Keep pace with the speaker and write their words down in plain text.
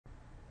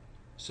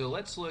So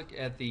let's look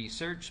at the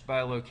search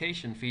by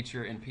location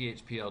feature in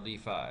phpLD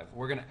 5.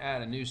 We're going to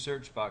add a new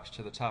search box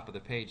to the top of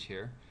the page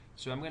here.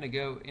 So I'm going to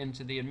go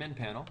into the admin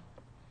panel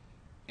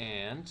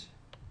and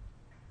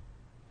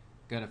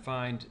going to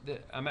find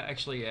I'm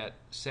actually at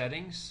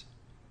settings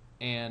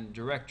and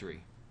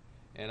directory,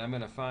 and I'm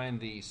going to find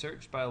the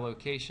search by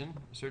location,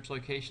 search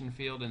location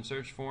field in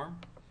search form,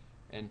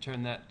 and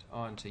turn that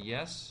on to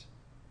yes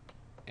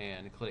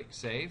and click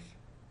save.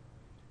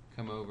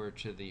 Come over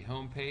to the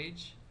home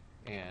page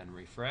and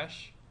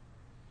refresh,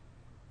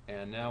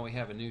 and now we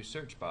have a new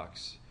search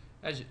box.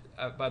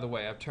 By the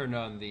way, I've turned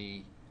on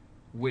the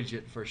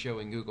widget for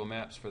showing Google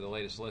Maps for the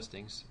latest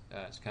listings.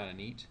 It's kind of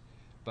neat,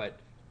 but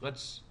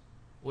let's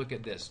look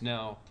at this.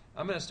 Now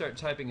I'm going to start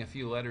typing a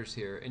few letters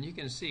here, and you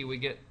can see we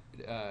get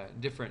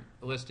different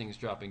listings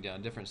dropping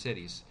down, different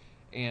cities,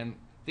 and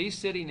these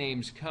city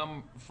names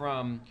come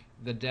from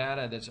the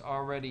data that's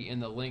already in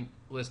the link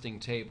listing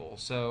table.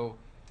 So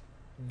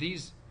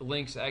these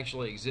links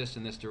actually exist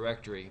in this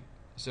directory,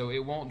 so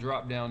it won't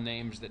drop down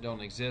names that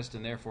don't exist,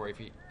 and therefore if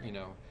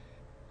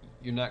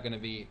you're not going to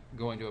be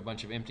going to a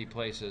bunch of empty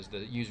places. The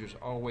user's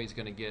always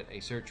going to get a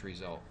search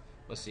result.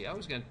 Let's see, I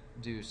was going to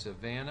do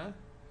Savannah,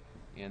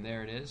 and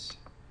there it is,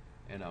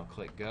 and I'll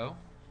click go,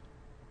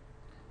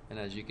 and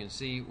as you can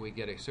see we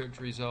get a search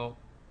result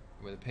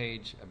with a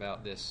page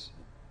about this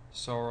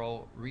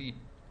sorrel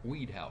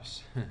weed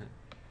house.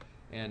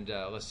 And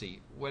let's see,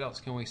 what else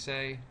can we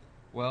say?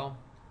 Well,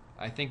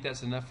 I think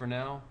that's enough for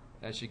now.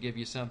 That should give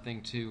you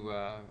something to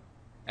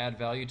add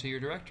value to your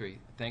directory.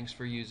 Thanks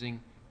for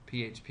using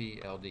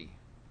phpLD.